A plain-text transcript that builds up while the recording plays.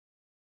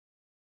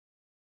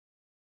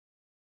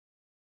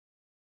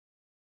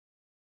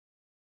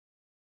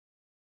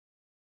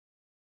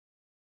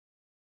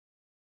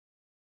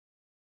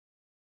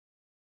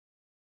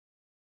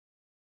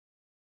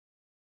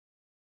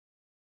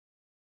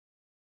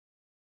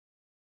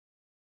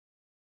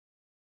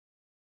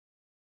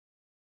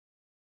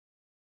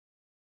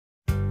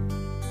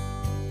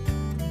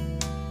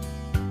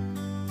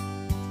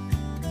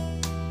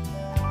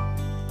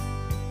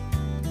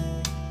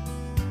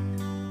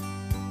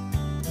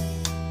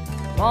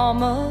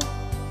Mama,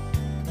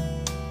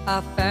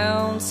 I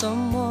found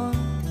someone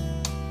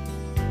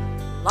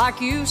like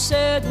you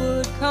said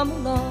would come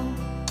along.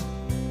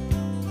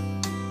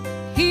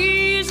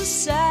 He's a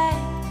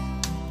sight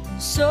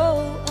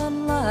so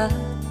unlike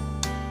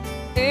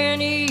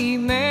any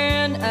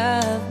man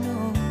I've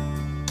known.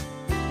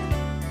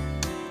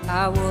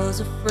 I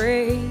was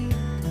afraid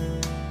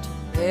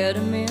to let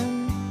him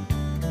in,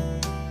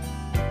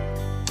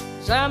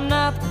 'cause I'm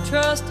not the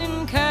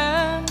trusting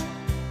kind.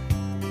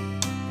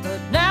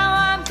 But now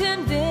I'm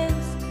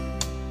convinced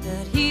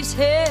that he's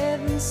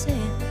heaven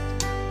sent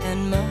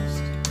and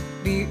must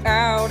be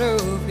out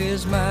of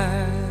his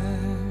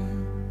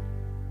mind.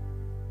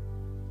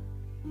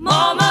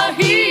 Mama,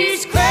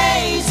 he's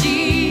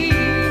crazy,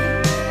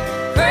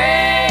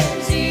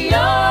 crazy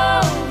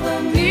over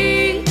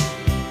me.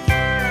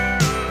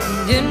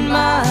 And in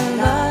my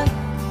life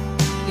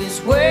is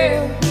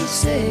where he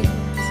says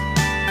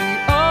he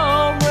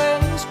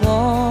always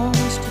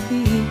wants to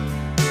be.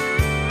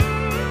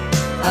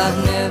 I've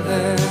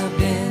never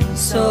been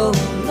so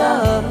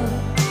loved.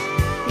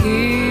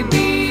 He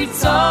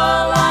beats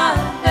all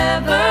I've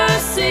ever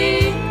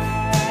seen.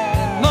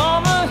 And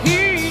Mama,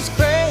 he's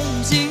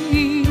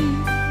crazy.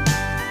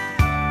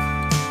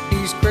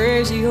 He's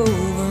crazy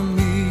over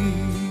me.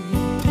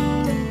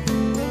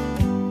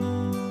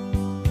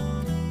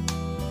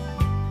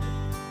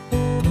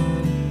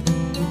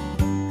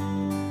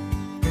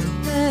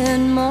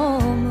 And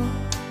Mama,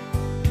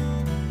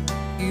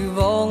 you've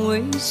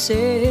always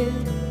said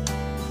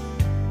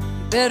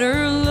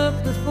better look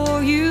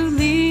before you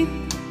leave.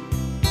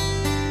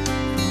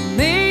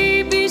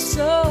 Maybe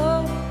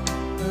so,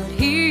 but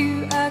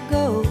here I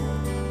go,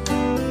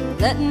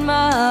 letting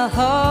my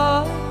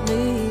heart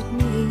lead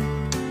me.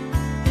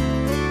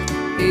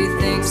 He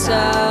thinks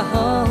I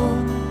own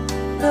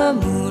the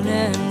moon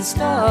and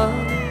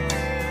stars.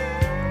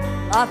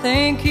 I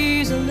think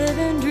he's a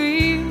living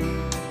dream.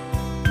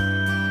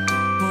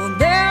 Well,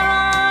 there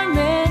are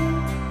men,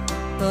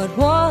 but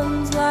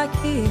ones like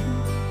him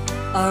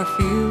are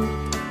few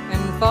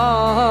and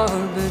far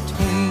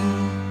between.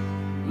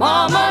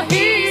 Mama,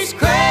 he's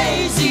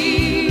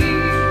crazy,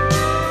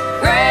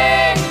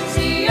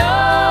 crazy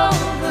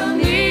over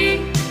me.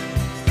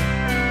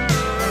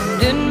 And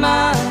in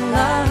my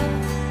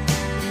life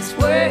is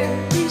where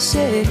he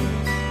says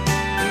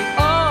he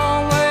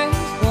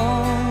always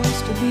wants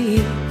to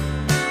be.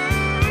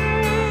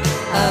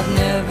 I've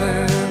never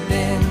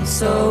been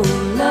so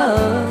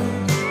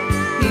loved.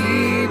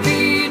 He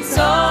beats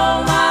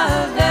all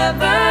I've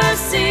ever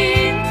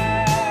seen.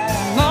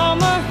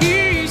 Mama,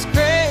 he's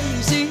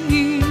crazy.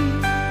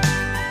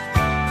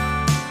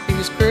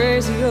 He's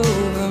crazy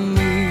over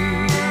me.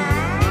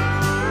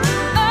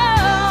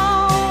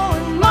 Oh,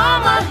 and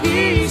Mama,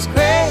 he's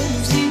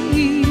crazy.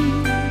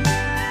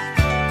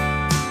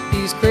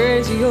 He's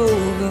crazy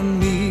over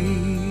me.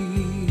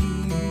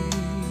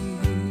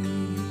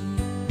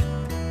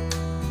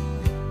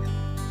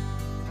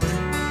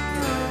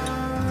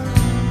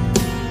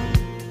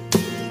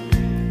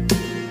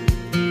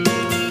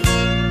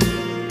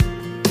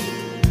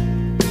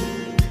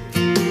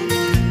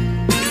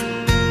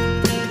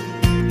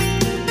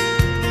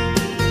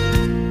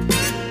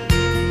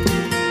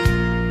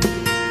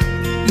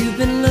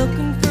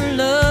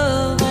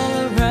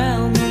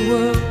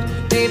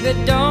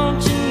 Don't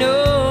you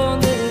know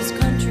this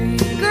country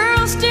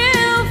girl's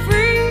still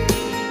free?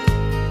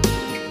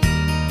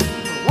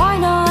 Why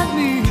not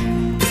me?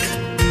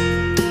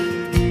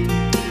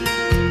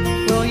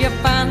 Well, you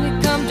finally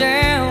come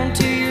down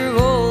to your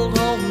old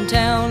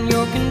hometown.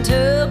 Your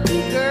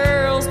Kentucky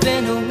girl's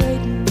been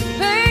awaiting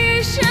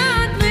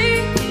patiently.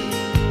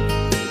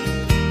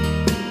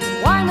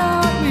 Why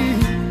not me?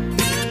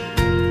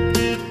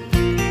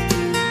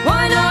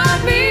 Why not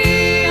me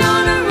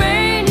on a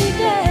rainy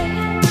day?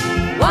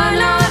 Why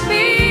not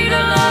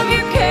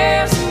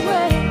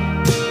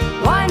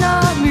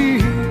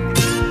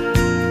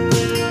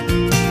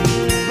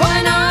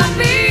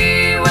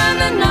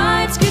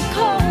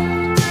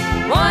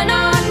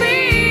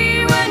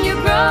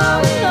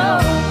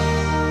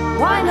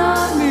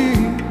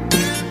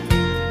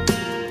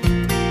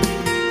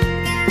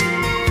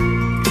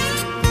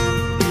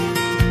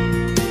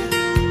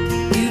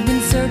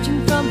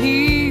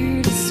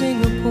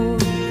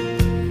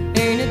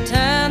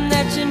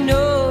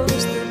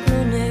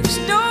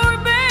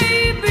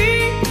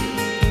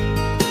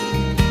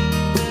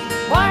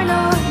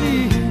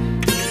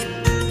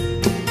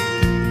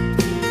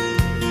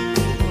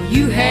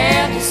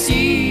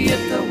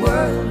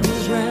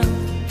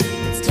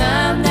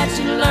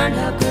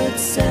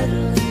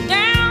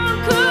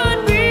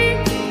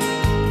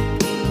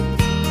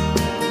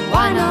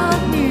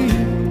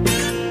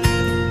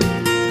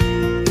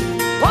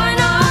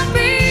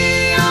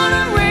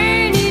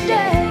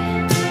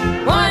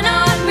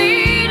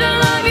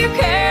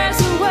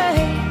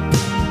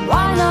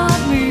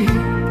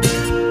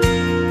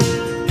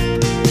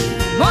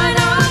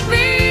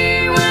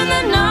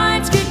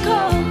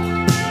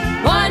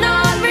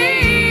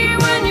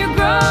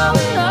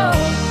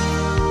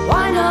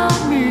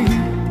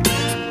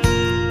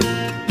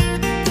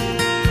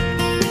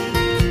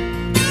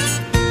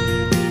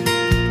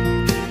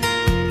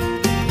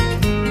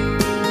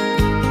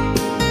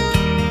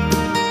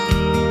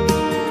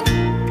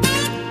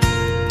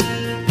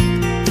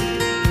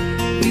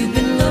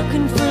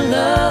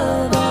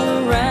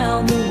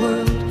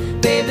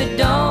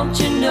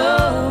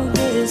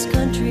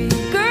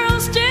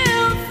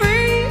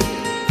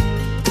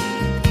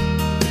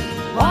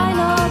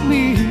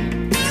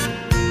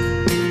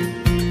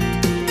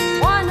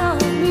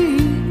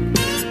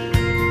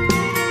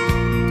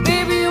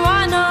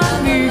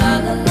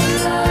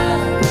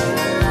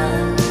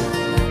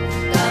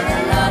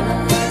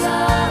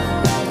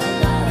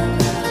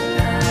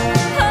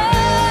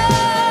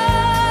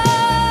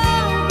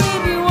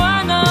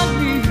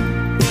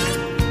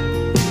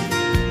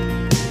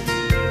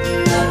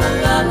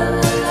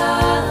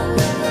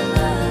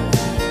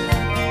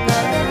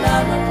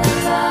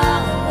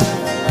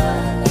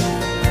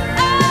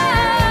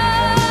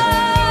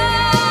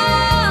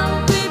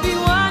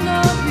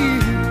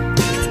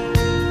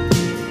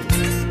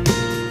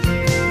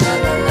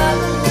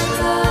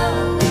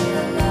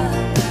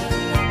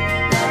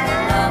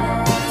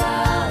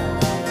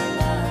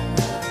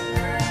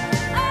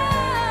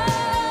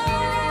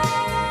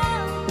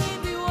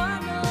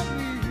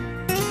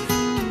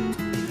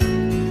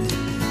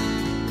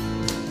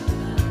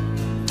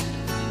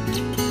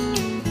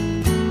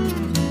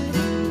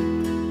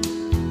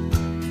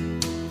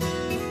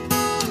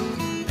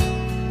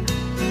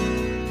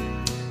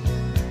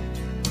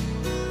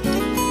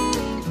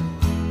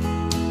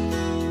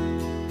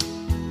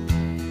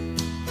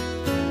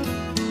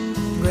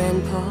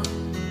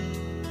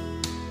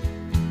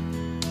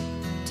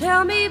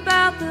Tell me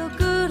about the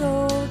good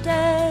old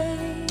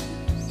days.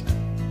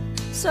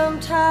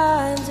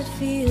 Sometimes it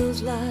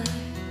feels like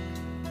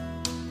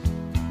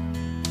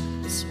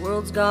this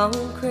world's gone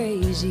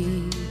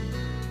crazy.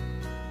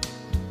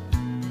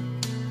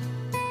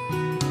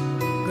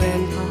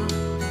 Grandpa,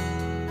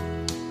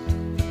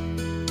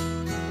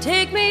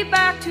 take me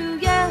back to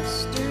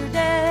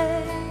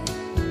yesterday,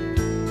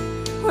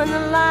 when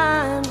the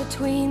line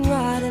between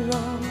right and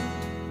wrong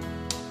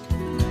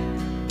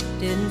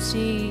didn't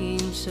seem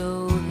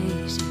so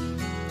hazy.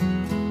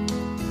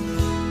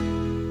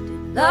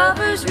 Did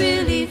lovers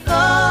really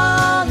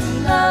fall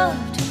in love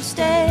to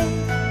stay,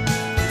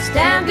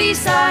 stand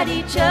beside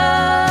each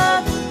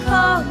other,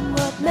 come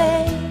what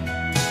may?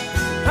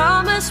 Is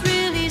promise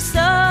really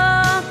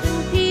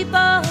something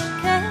people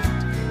kept,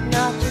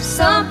 not just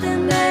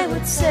something they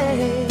would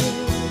say?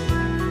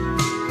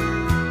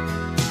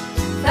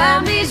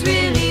 Families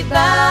really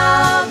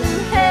bow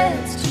their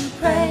heads to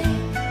pray,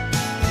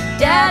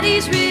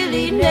 daddies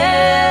really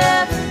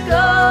never go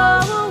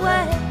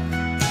away.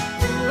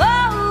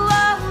 Oh,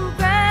 oh,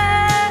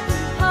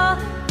 Grandpa,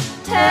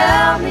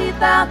 tell me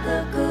about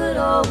the good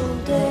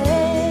old days.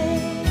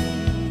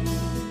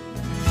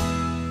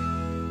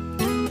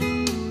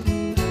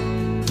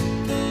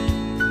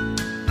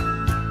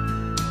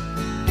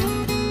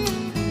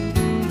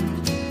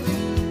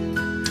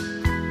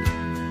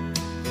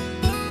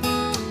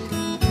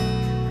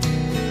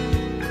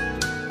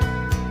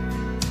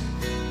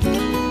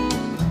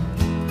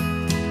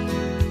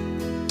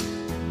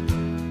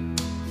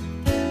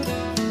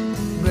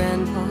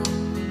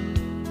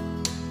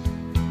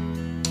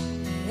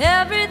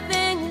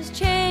 Everything is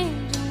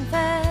changing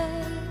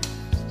fast.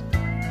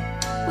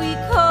 We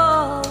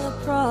call it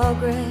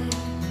progress,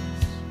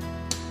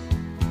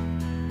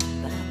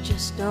 but I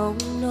just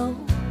don't know.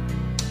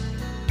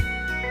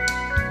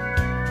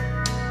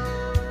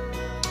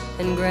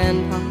 And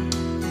Grandpa,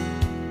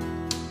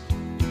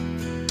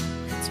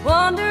 let's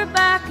wander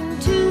back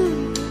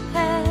into the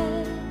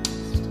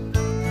past,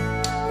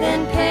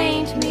 then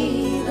paint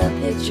me the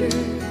picture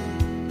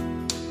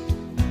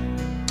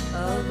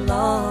of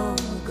long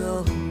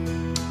ago.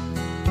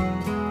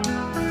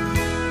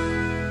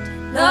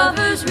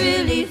 Lovers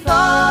really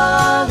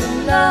fall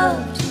in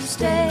love to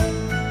stay,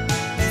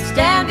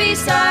 stand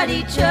beside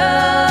each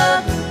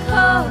other,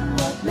 come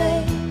what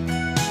may?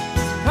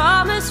 Is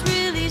promise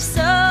really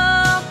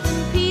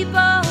something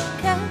people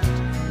kept,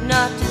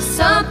 not just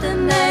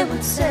something they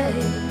would say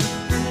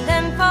and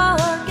then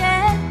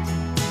forget?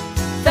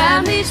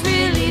 Families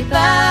really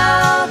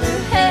bow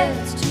their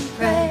heads to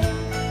pray,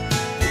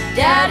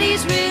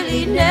 daddies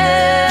really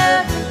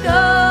never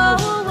go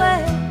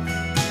away.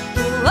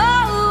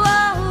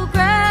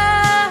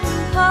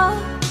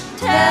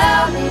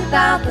 Tell me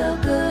about the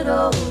good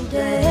old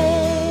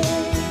days.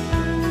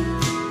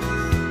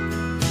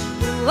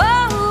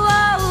 Oh,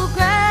 oh,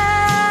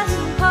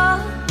 Grandpa,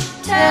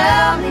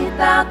 tell me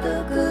about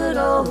the good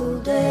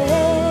old days.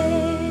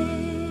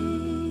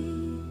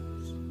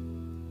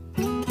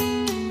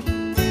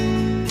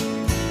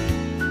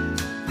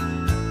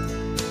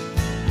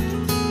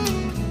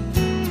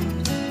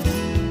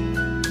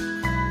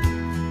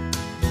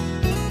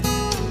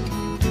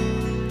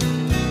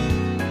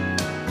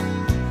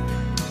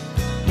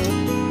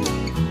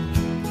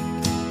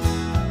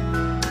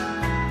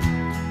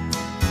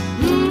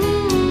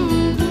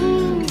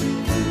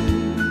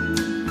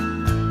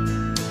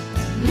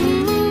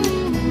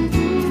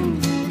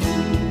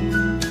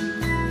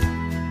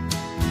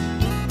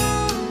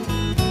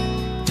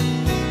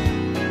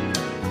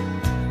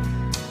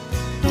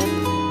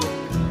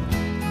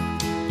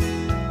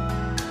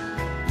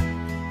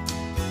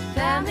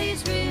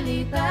 Families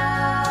really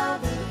bow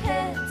their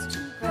heads to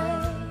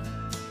pray,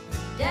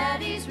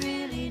 daddies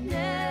really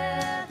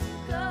never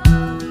go.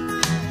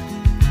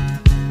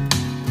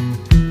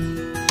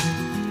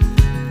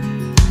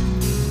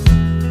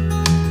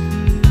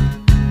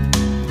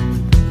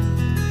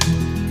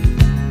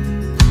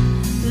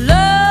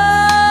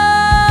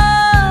 Love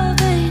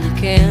ain't a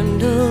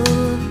candle,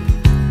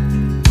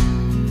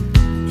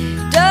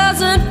 it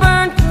doesn't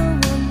burn for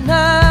one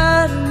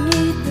night and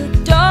need the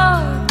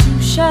dark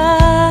to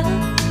shine.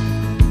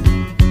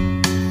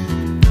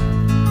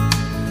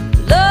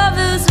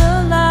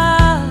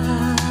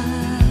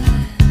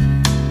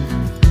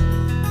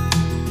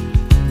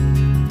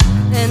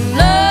 And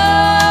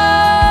love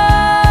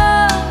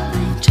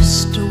ain't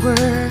just a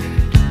word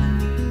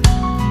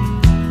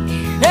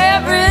in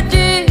every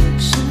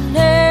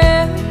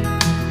dictionary,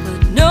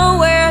 but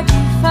nowhere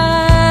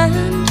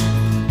defined.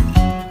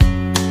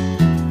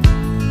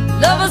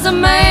 Love is a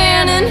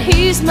man and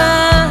he's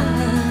mine.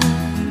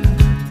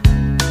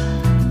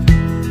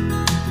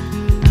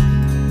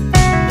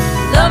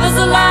 Love is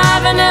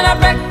alive and at our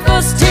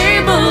breakfast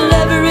table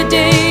every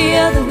day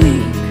of the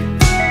week.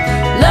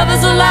 Love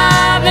is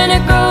alive and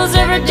it grows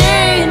every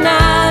day and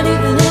night,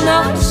 even in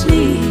our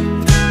sleep.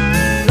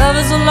 Love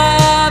is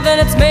alive and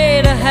it's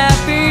made a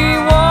happy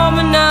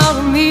woman out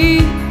of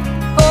me.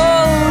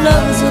 Oh,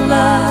 love is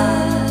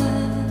alive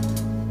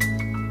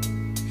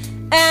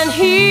and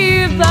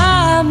here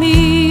by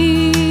me.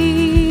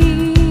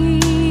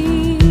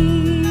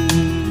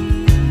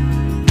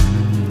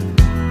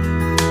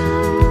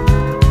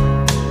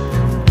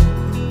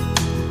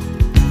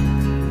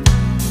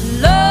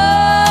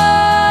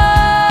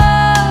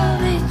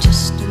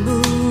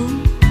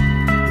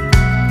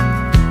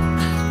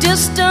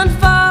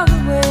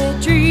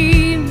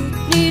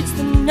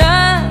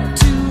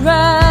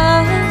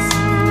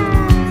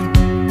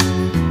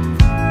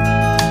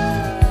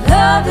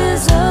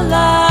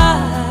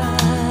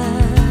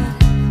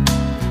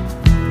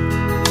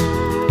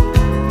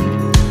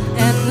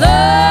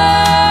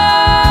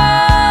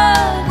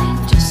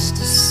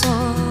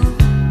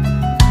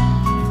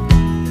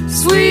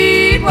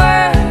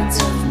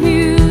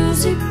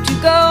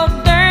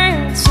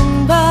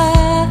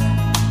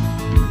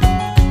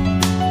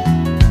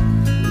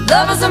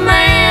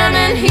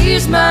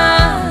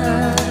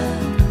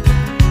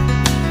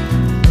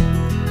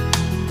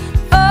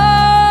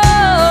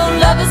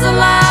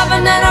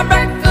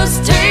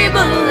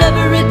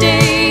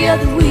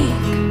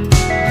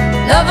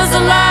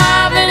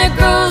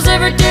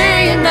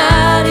 and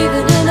night,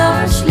 even in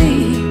our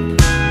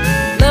sleep.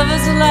 Love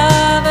is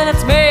alive and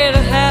it's made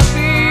a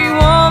happy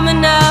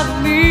woman out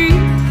of me.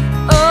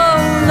 Oh,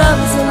 love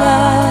is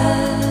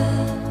alive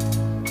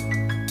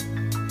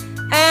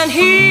and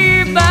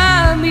here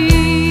by me.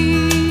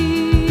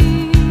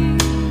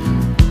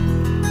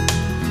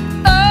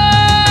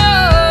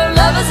 Oh,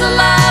 love is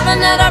alive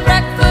and at our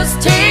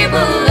breakfast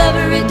table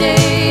every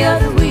day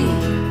of the week.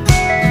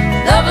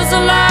 Love is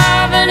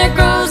alive and it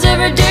grows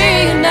every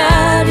day and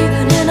night,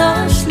 even in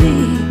our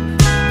sleep.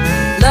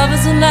 Love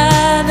is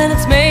alive and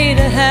it's made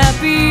a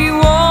happy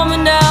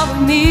woman out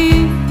of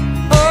me.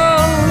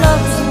 Oh,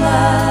 love is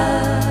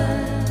alive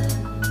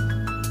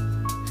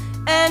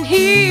and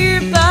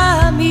here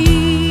by me.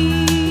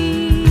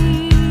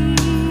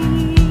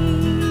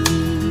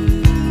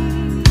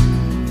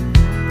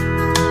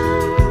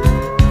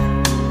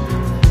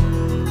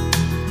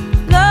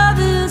 Love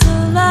is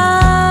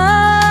alive.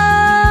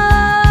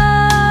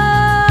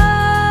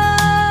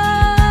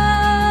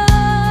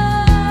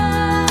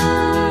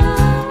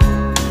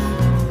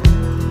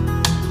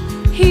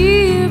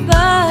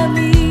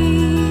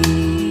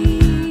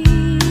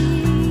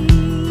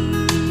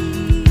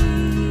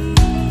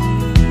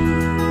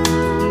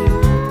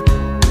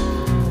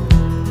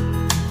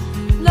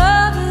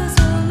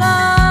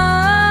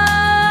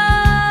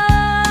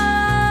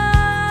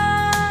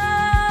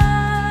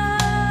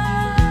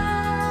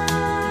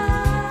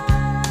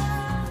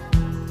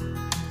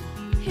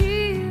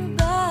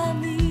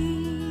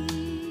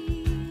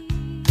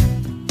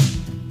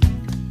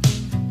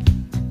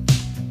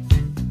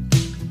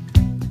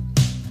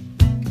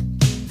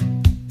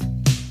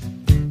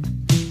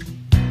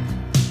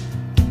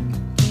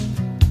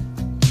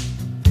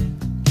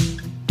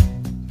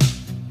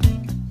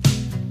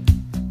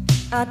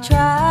 I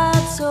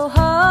tried so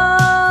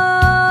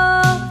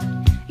hard,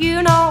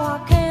 you know I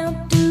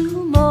can't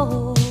do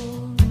more.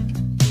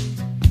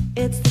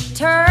 It's the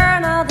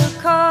turn of the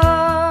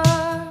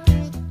card,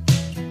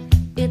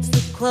 it's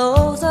the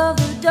close of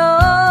the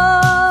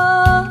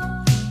door,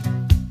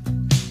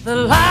 the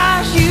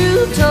lies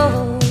you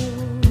told,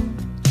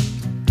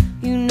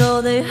 you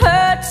know they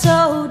hurt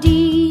so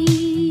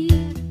deep.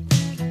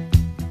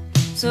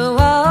 So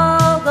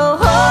I'll go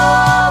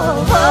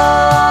home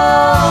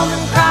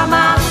and cry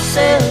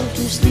myself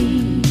to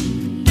sleep.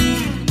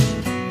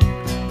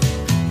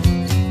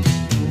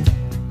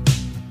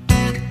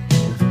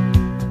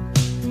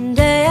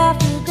 Day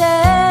after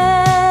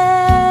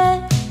day,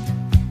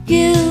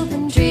 you've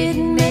been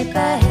treating me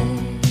bad.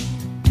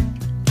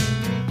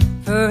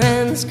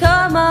 Friends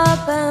come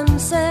up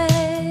and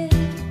say,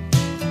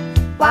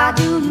 why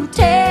do you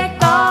take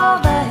all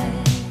that?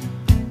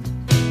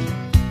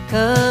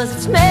 'Cause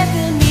it's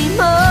making me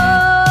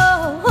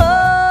more,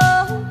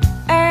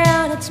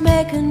 and it's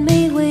making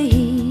me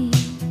weak.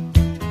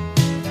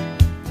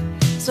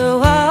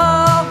 So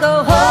I'll go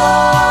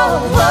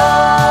home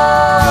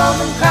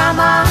and cry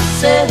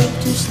myself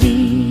to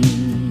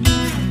sleep.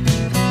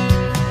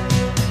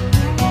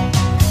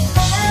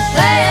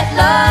 Play at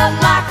love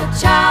like a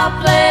child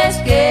plays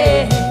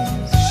games.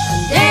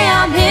 One day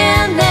I'm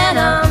in, then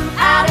I'm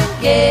out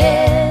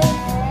again.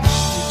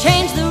 You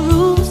change the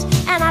rules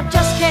and I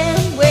just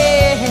can't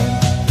win.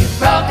 You've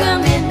broken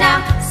me now,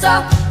 so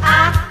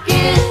I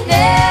give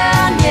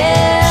in,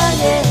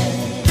 yeah, yeah.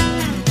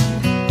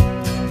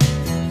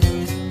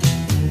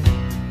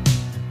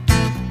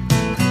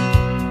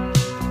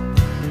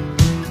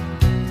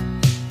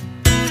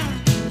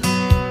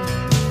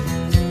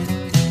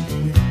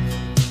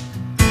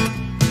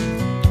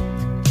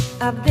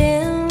 I've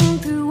been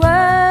through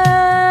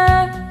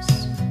worse,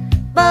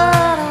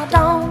 but I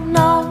don't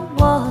know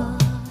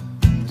what.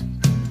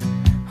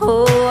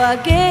 Oh, I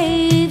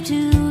gave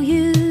to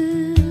you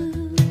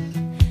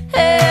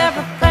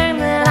everything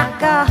that I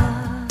got.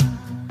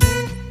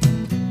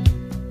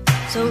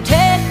 So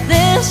take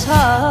this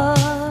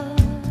heart,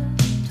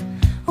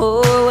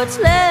 oh, what's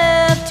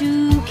left to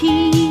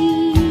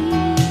keep,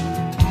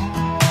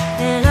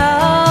 and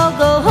I'll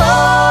go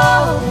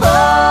home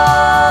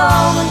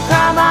and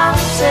cry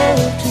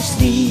myself to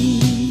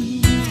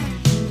sleep.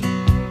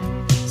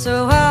 So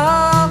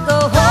I'll go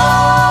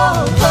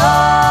home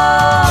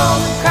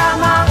and cry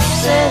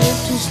myself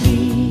to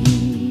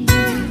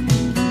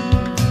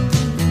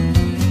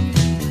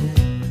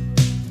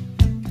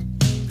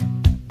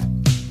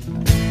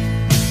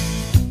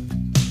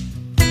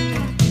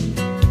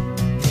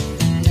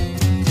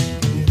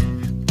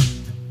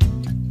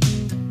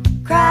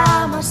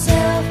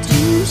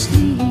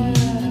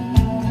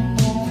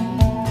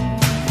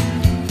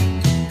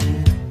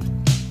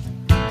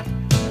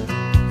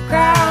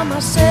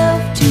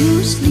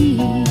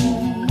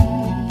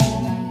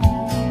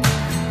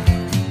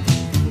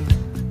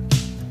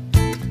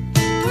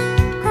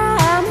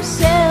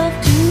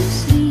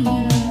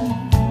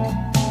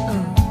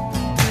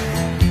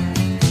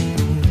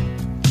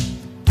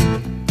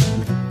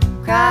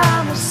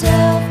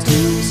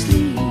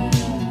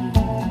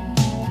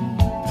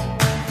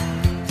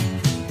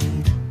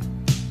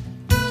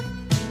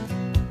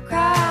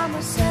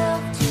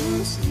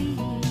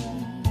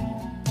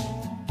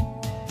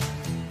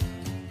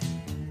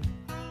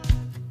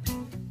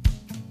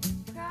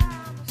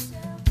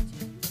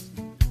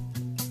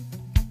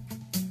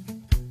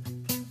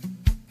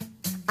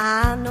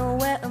I know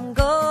where I'm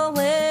going,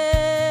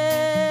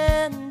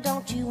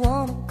 don't you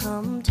wanna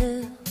come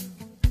too?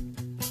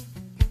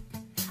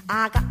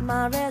 I got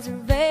my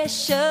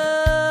reservations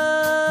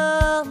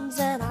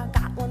and I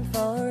got one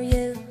for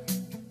you.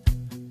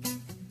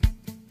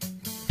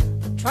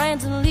 The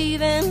trains are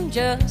leaving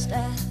just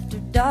after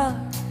dark.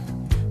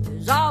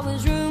 There's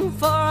always room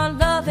for a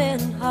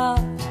loving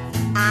heart.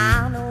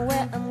 I know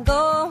where I'm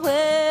going,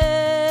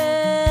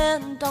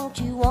 don't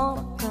you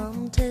wanna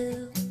come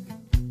too?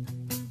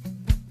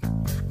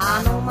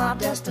 I know my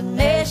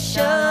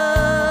destination,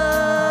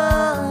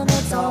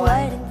 it's all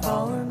waiting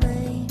for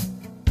me.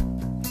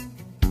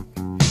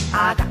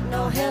 I got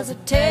no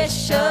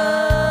hesitation,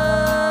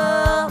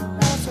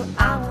 that's what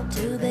I want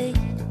to be.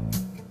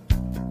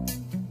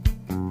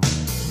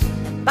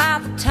 And by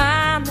the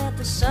time that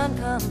the sun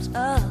comes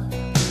up,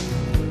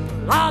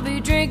 I'll be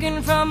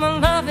drinking from a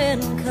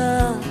loving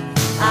cup.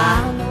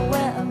 I know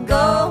where I'm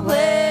going,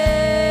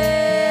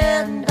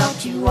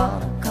 don't you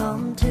wanna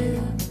come too?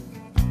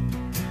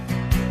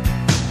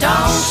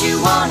 Don't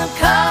you wanna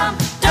come?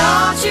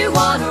 Don't you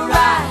wanna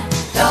ride?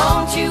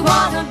 Don't you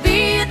wanna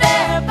be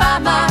there by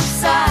my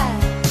side?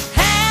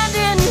 Hand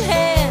in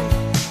hand,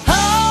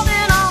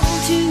 holding on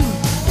to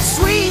the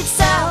sweet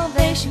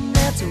salvation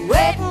that's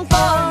waiting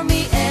for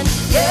me and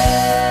you.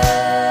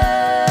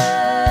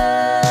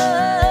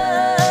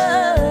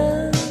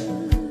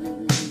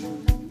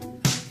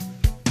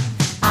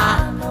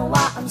 I know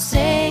why I'm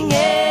singing,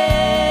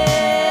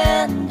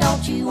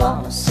 don't you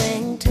wanna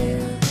sing too?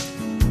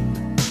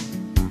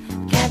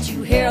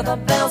 Hear the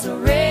bells are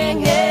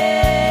ringing,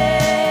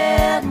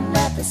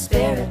 let the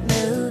Spirit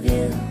move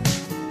you.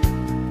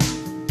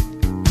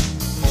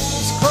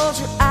 Just close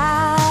your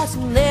eyes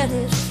and let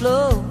it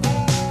flow.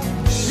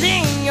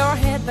 Lean your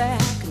head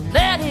back and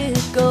let it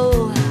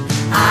go.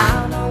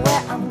 I know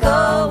where I'm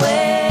going,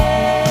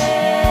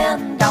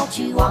 don't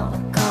you wanna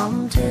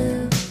come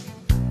too?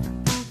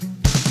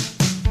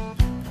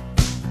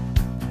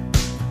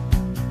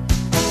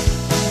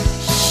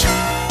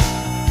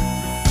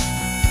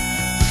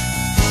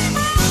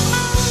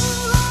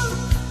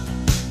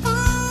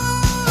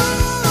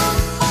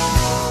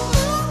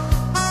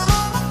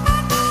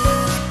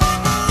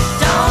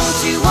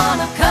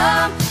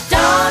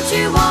 Don't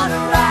you wanna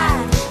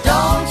ride?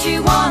 Don't you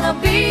wanna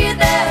be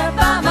there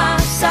by my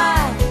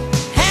side?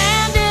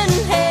 Hand in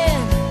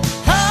hand,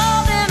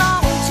 holding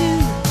on to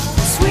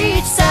the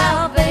sweet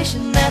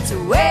salvation that's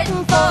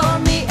waiting for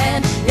me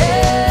and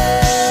you.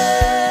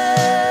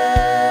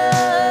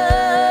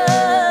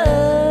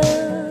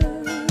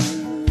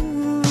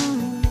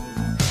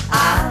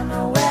 I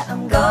know where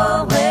I'm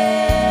going,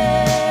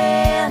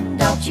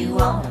 don't you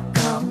wanna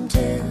come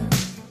too?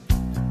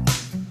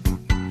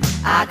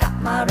 I got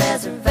my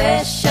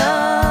reservations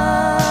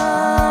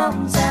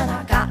and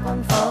I got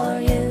one for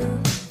you.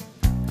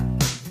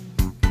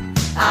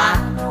 I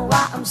know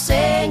why I'm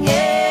singing,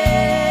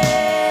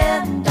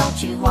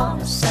 don't you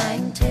wanna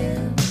sing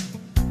too?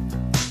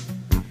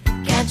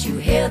 Can't you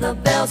hear the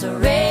bells are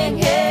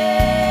ringing?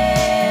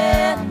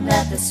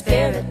 Let the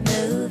Spirit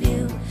move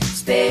you,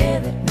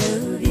 Spirit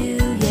move you,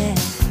 yeah.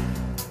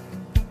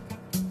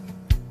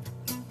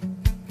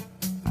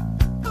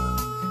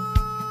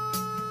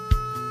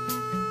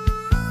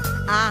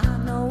 I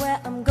know where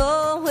I'm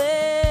going,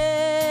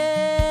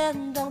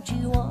 don't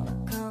you wanna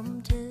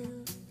come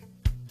too?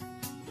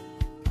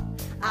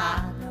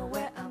 I know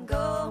where I'm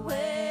going,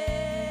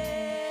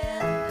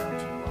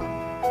 don't you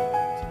wanna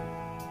come too?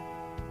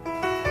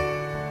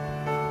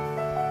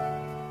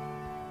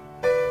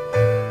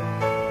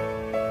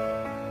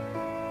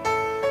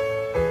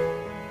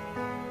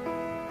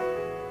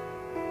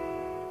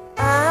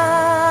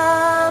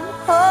 I'm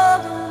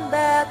holding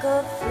back a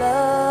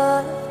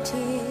flood of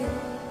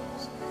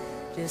tears,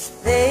 just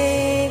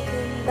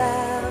thinking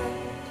about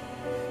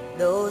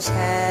those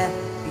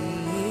happy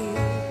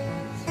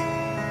years.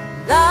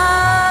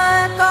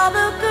 Like all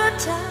the good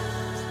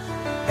times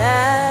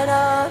that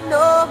are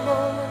no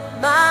more,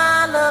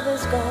 my love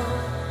is gone,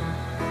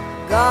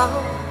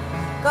 gone,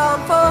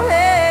 gone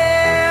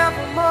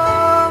forevermore.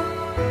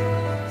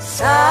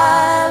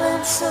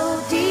 Silence so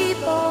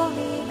deep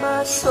only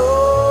my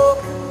soul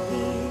can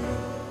hear,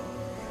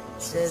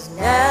 says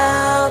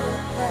now the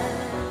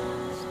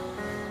past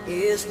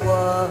is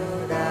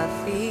what I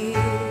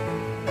feel.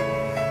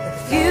 The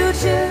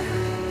future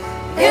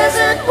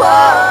isn't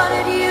what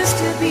it used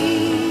to be.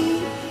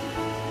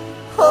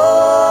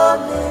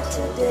 Only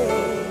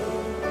today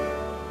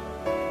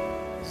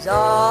is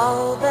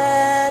all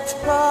that's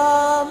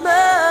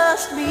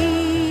promised me.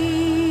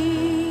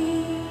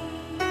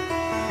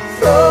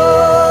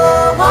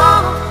 Flow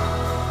on,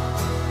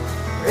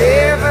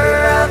 river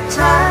of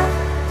time,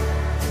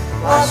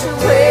 wash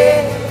away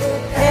the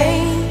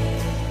pain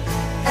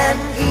and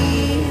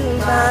heal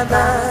my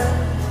mind.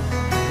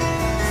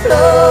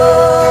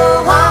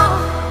 Flow on,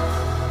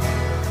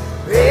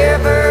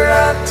 river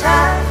of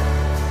time,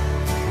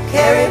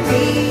 carry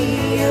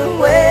me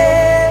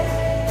away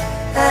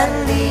and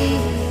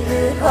leave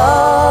it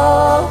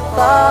all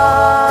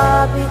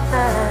far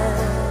behind.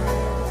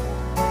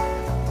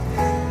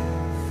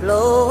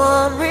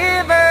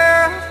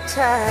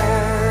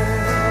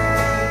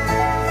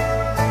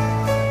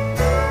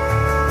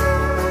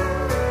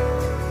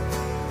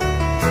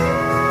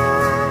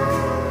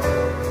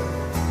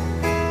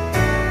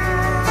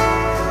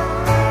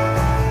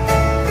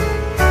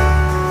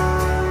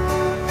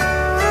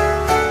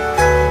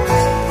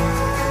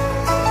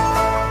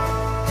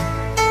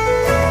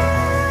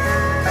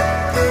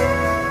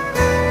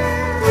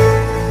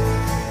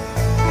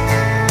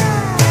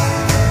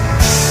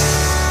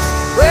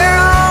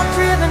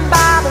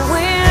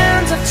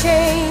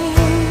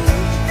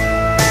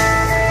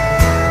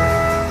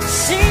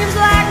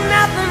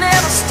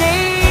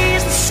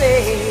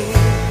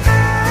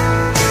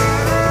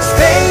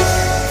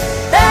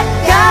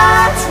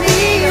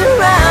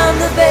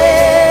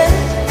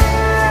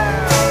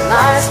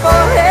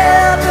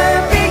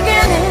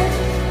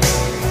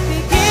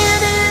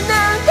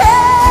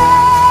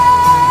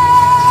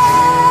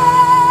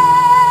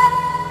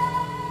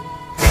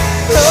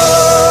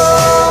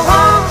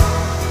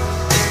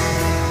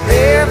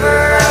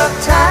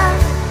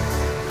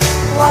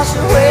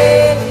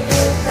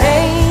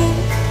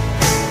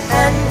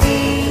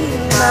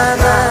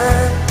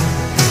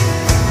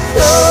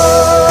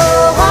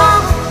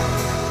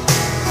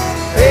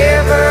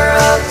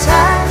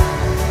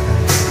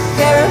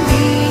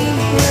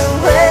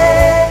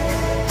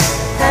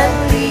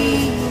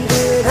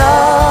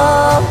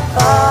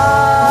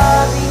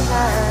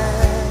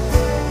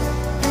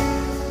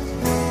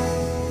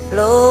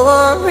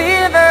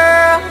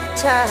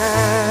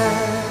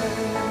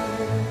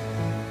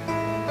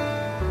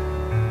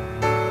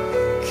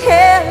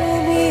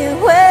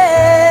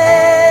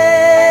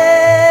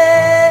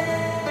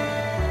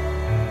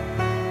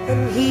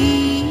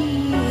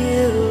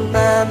 heal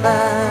my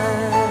mind.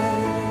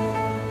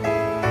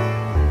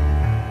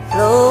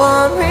 Flow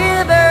on,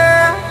 river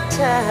of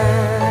time.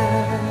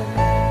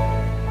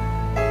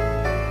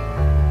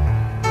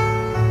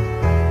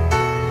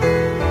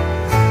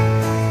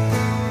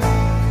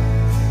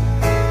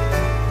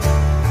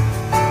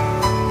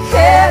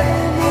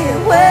 Carry me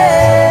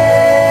away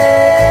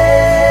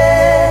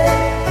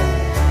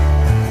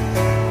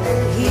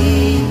and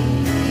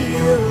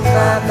heal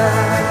my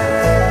mind.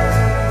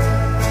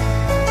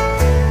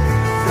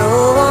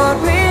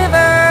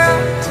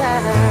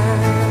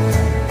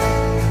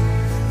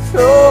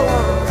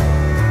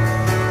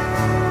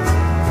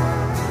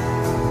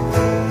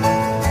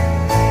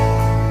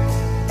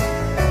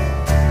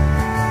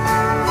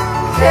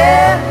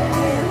 Carry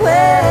me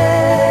away,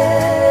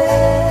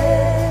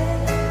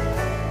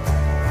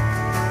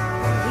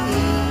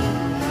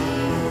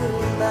 heal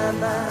my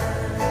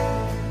mind.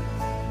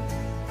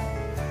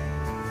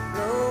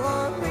 Flow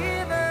on,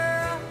 river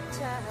of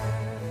time.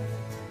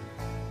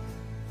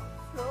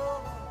 Flow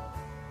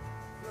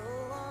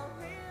on,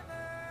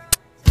 river.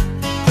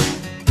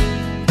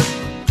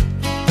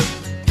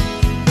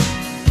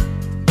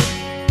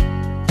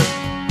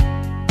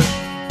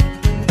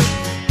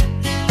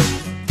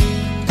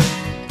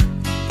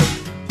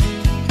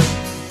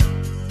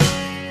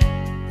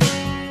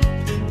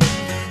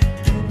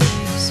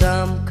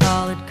 Some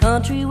call it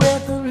country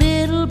with a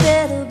little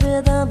bit of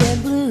rhythm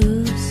and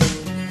blues.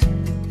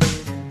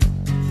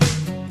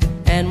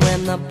 And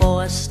when the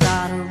boys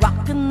start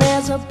rocking,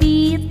 there's a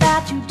beat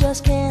that you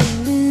just can't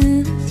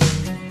lose.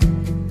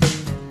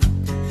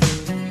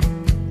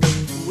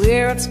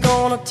 Where it's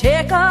gonna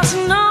take us,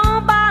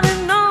 nobody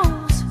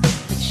knows.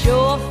 It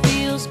sure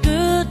feels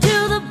good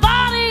to the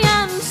body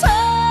and soul.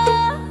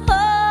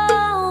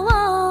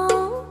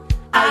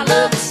 I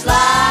love the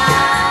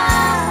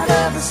slide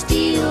of the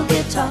steel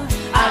guitar.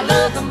 I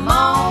love the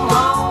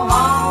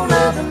moan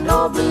of an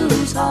old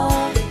blues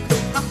heart.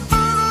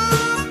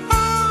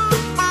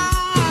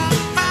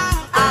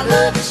 I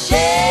love the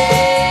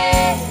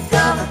shake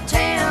of a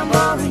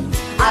tambourine.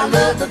 I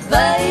love the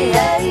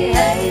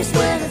bass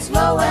when it's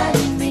low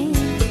and mean.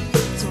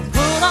 So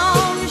put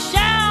on your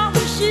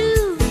shower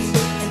shoes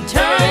and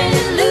turn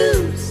it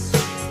loose.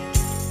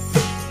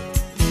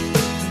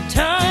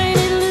 Turn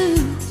it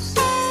loose.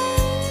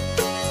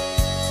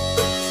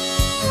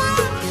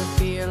 You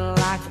feel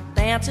like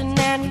dancing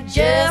and you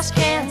just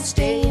can't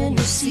stay in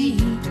your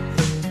seat.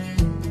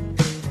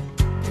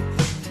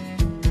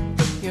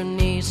 Your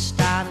knees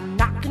start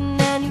knocking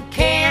and you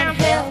can't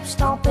help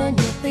stomping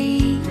your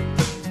feet.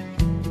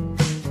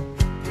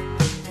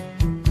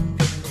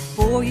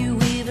 Before you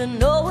even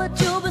know it,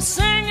 you'll be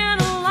singing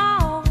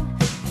along.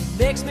 It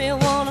makes me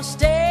wanna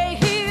stay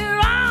here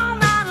all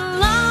night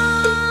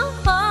long.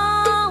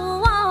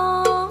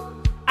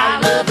 I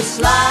love the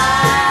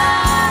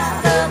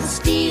slide of the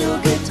steel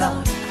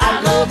guitar.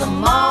 I love the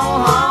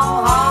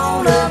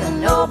moan of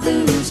an old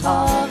blues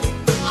heart.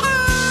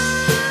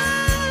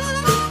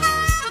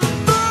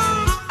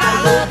 I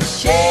love the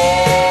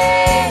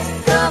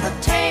shake of a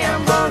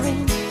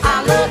tambourine. I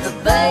love the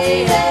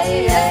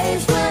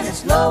bass when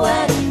it's low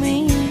and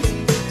mean.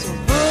 So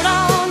put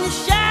on your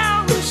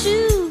shower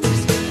shoes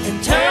and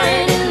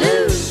turn it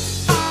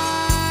loose.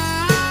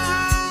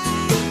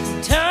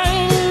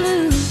 Turn it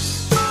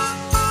loose.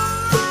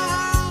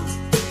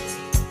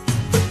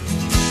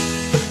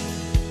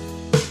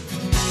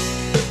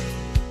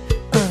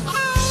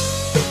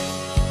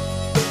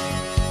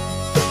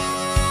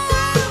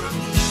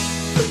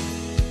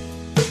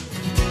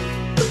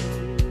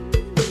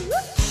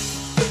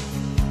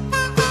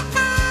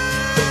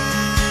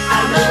 I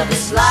love the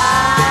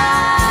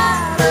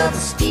slide of the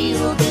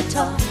steel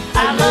guitar.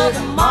 I love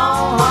the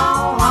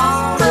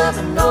moan of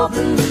an old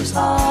blues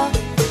heart.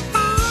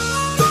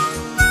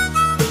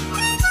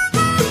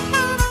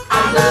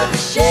 I love the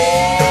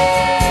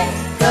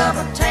shake of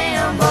a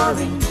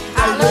tambourine. I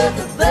love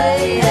the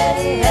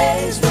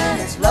bass when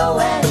it's low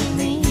and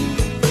mean.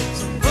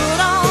 So put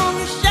on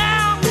your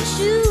shower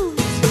shoes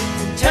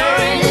and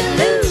turn it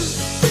loose.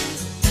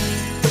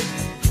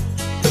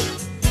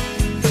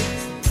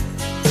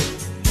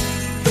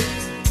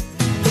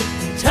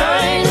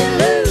 Turn it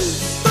loose.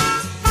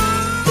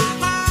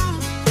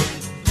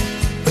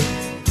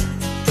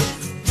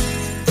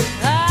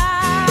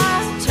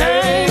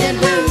 Turn it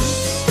loose.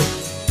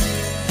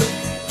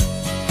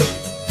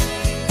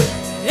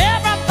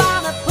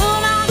 Everybody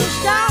put on your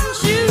shower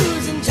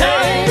shoes and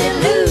turn it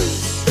loose.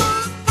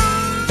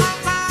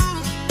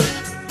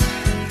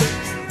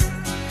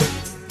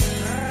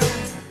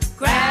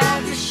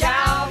 Grab your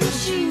shower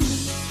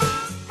shoes.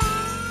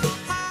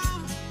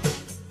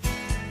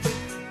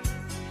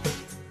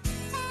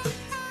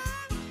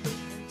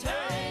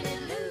 Turn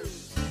it loose.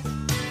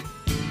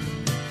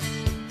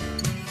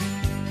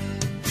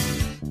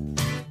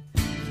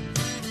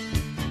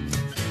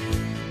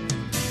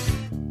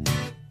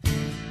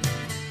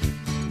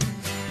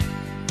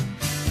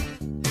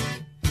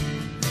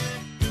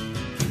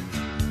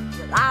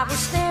 Well, I was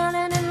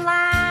standing in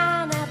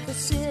line at the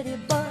city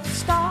bus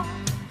stop,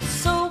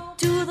 soaked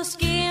to the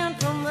skin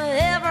from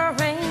every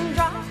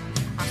raindrop.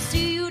 I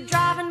see you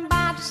driving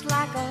by just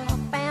like a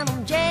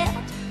phantom jet,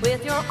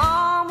 with your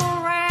arm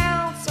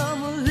around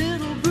some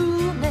little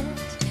brunette.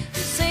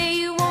 You say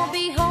you won't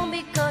be home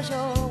because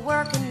you're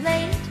working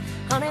late.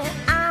 Honey,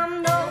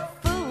 I'm no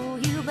fool,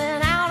 you've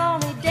been out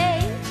on a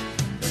date.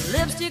 The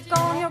lipstick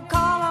on your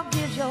collar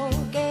gives your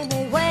game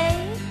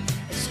away.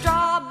 It's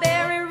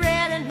strawberry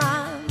red and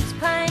mine's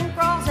pink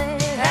rosy.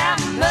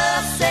 Have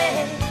mercy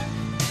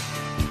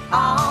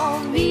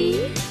on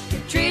me, you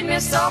treat me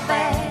so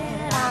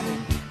bad, I'm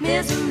in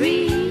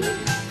misery.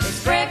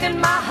 It's breaking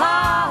my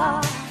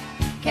heart,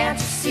 can't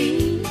you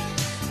see?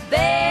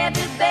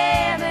 Baby,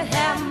 baby,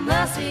 have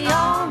mercy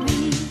on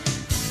me.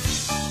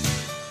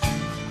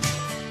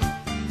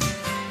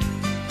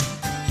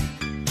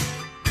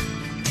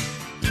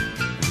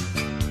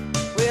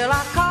 Well,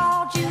 I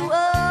called you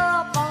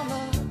up on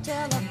the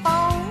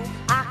telephone.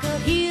 I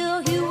could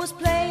hear you was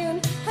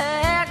playing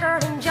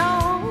Haggard and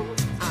Jones.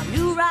 I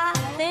knew right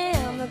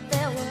then that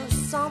there was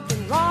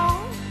something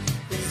wrong.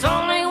 There's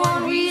only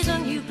one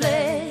reason you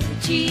play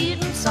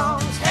cheating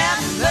songs.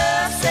 Have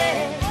mercy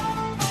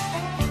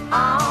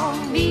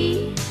on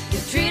me, you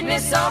treat me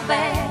so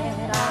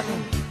bad, I'm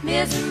in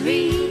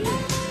misery.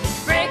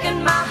 It's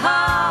breaking my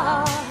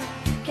heart,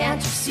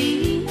 can't you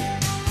see?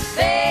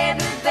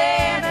 Baby,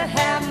 baby,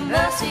 have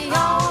mercy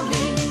on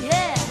me,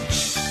 yeah.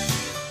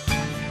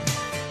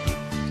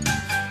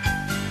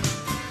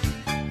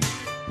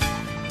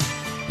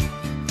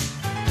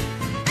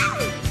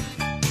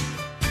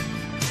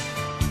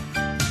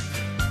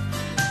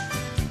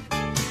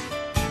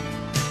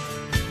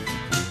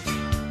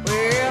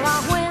 Well,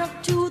 I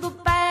went to the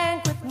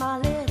bank with my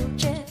little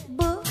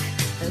checkbook.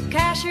 The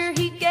cashier,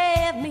 he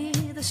gave me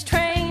the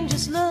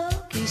strangest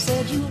look. He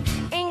said, you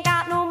ain't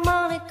got no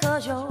money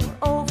 'cause you're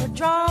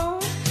overdrawn.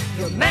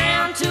 Your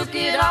man took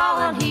it all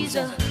and he's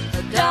a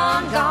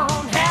done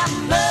gone. Have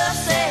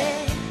mercy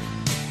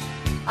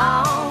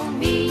on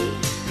me,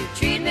 you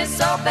treat me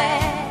so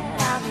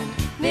bad, I'm in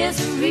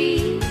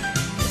misery.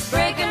 It's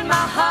breaking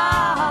my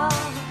heart,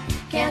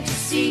 can't you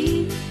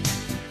see?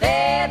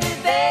 Baby,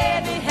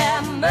 baby,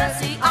 have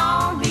mercy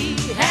on me.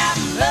 Have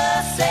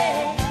mercy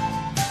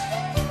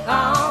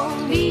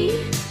on me,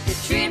 you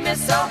treat me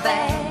so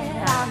bad,